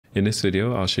In this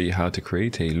video, I'll show you how to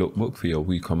create a lookbook for your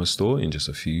WooCommerce store in just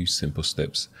a few simple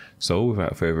steps. So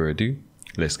without further ado,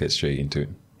 let's get straight into it.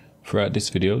 Throughout this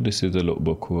video, this is the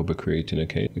lookbook we'll be creating,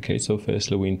 okay? So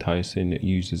firstly, we entice in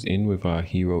users in with our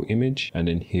hero image, and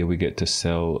then here we get to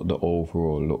sell the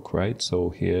overall look, right?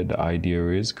 So here the idea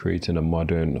is creating a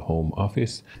modern home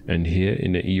office, and here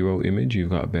in the hero image, you've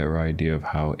got a better idea of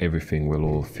how everything will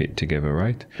all fit together,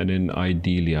 right? And then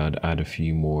ideally, I'd add a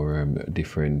few more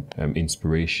different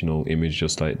inspirational images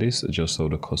just like this, just so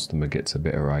the customer gets a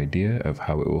better idea of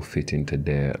how it will fit into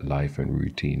their life and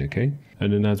routine, okay?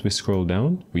 And then as we scroll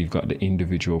down, we've got the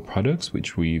individual products,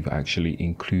 which we've actually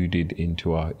included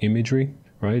into our imagery,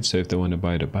 right? So if they want to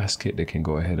buy the basket, they can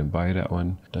go ahead and buy that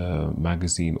one, the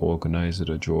magazine organizer,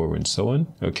 the drawer, and so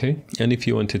on, okay? And if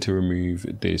you wanted to remove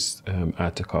this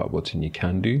add to cart button, you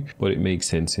can do, but it makes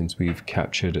sense since we've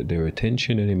captured their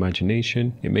attention and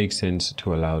imagination. It makes sense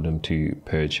to allow them to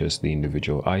purchase the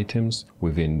individual items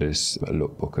within this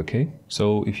lookbook, okay?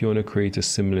 So if you want to create a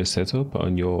similar setup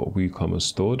on your WooCommerce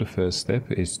store, the first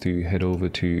step is to head over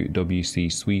to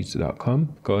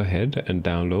wcsuite.com. Go ahead and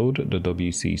download the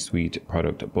WC Suite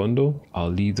product bundle. I'll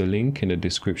leave the link in the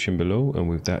description below, and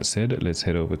with that said, let's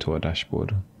head over to our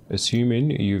dashboard.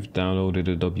 Assuming you've downloaded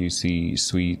the WC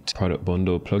Suite product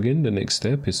bundle plugin, the next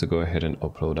step is to go ahead and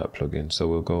upload that plugin. So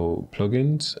we'll go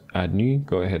plugins, add new,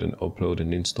 go ahead and upload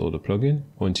and install the plugin.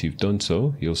 Once you've done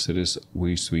so, you'll see this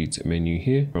WooSuite menu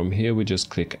here. From here, we just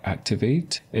click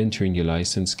activate, enter in your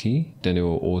license key, then it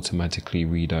will automatically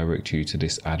redirect you to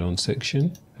this add-on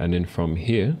section. And then from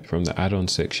here, from the add-on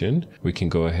section, we can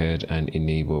go ahead and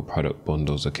enable product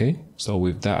bundles, okay? So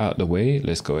with that out of the way,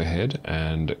 let's go ahead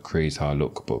and create our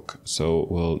lookbook. So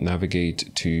we'll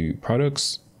navigate to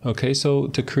products. Okay, so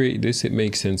to create this, it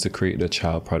makes sense to create the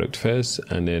child product first,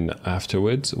 and then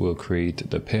afterwards we'll create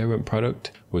the parent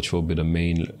product, which will be the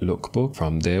main lookbook.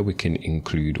 From there, we can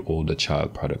include all the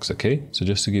child products, okay? So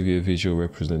just to give you a visual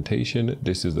representation,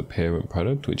 this is the parent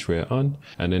product, which we're on.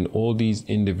 And then all these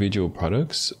individual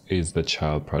products is the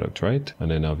child product, right?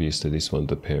 And then obviously this one's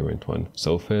the parent one.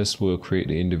 So first we'll create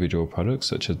the individual products,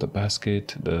 such as the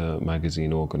basket, the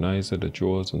magazine organizer, the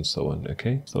drawers, and so on,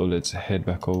 okay? So let's head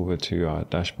back over to our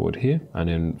dashboard here. And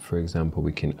then, for example,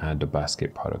 we can add the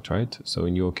basket product, right? So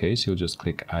in your case, you'll just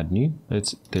click add new.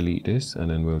 Let's delete this, and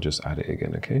then we'll just add it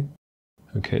again, okay?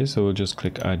 Okay, so we'll just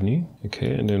click add new,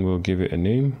 okay, and then we'll give it a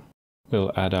name.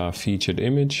 We'll add our featured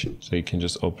image, so you can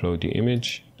just upload the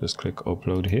image. Just click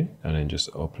upload here, and then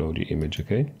just upload the image,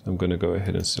 okay? I'm gonna go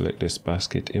ahead and select this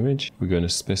basket image. We're gonna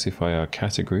specify our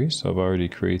category, so I've already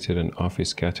created an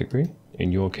office category.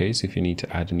 In your case, if you need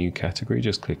to add a new category,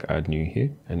 just click add new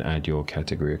here and add your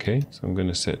category, okay? So I'm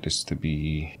gonna set this to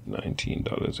be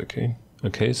 $19, okay?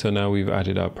 Okay, so now we've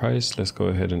added our price. Let's go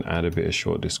ahead and add a bit of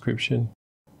short description.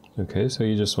 Okay, so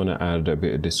you just want to add a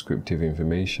bit of descriptive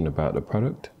information about the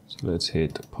product. So let's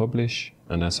hit publish,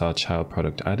 and that's our child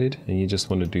product added. And you just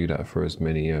want to do that for as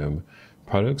many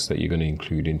products that you're going to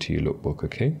include into your lookbook,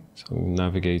 okay? So I'm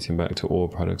navigating back to all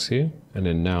products here, and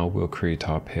then now we'll create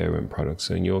our parent product.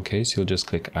 So in your case, you'll just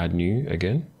click add new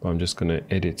again, but I'm just going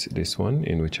to edit this one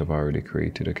in which I've already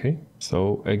created, okay?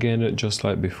 So again, just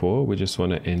like before, we just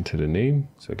want to enter the name.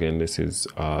 So again, this is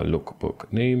our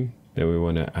lookbook name. Then we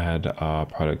want to add our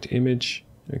product image,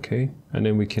 okay? And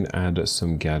then we can add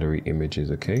some gallery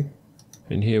images, okay?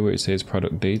 And here where it says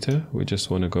product data, we just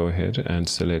want to go ahead and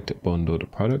select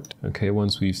bundled product. Okay,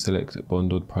 once we've selected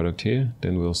bundled product here,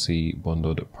 then we'll see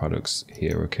bundled products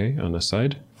here, okay, on the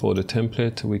side. For the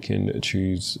template, we can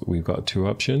choose, we've got two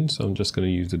options. So I'm just going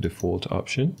to use the default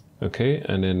option. Okay,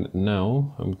 and then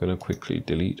now I'm going to quickly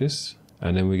delete this.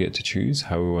 And then we get to choose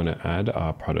how we want to add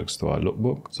our products to our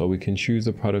lookbook. So we can choose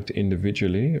a product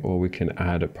individually, or we can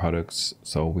add products.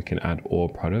 So we can add all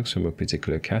products from a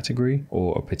particular category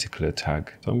or a particular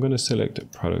tag. So I'm going to select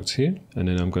products here, and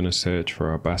then I'm going to search for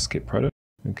our basket product.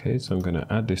 Okay, so I'm going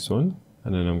to add this one,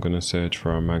 and then I'm going to search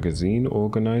for our magazine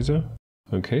organizer.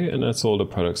 Okay, and that's all the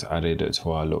products added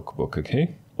to our lookbook,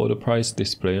 okay? For the price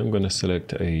display, I'm going to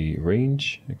select a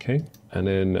range, okay? And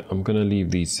then I'm going to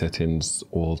leave these settings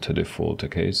all to default,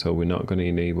 okay? So we're not going to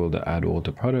enable the add all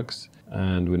to products,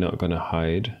 and we're not going to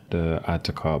hide the add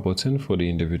to cart button for the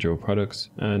individual products,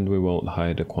 and we won't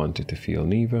hide the quantity field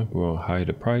neither. We won't hide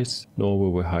the price, nor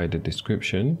will we hide the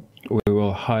description. We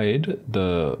will hide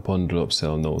the bundle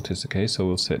upsell notice, okay? So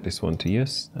we'll set this one to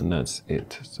yes, and that's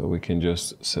it. So we can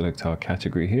just select our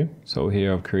category here. So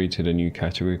here I've created a new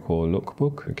category called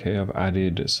lookbook, okay? I've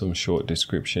added some short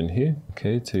description here,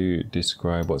 okay, to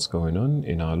describe what's going on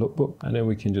in our lookbook. And then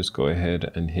we can just go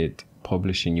ahead and hit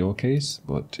publish in your case,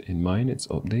 but in mine it's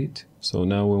update. So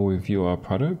now when we view our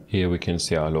product, here we can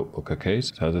see our lookbook, okay?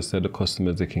 So as I said, the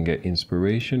customers, they can get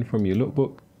inspiration from your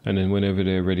lookbook, and then whenever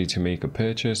they're ready to make a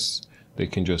purchase, they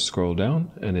can just scroll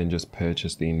down and then just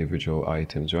purchase the individual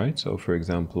items, right? So for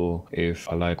example, if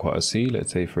I like what I see,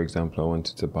 let's say for example, I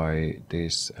wanted to buy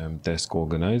this desk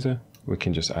organizer, we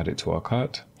can just add it to our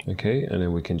cart, okay? And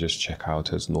then we can just check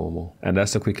out as normal. And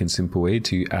that's a quick and simple way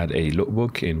to add a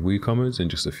lookbook in WooCommerce in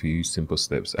just a few simple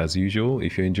steps. As usual,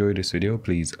 if you enjoyed this video,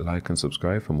 please like and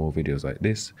subscribe for more videos like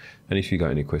this. And if you got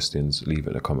any questions, leave it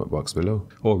in the comment box below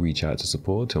or reach out to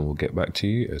support and we'll get back to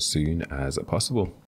you as soon as possible.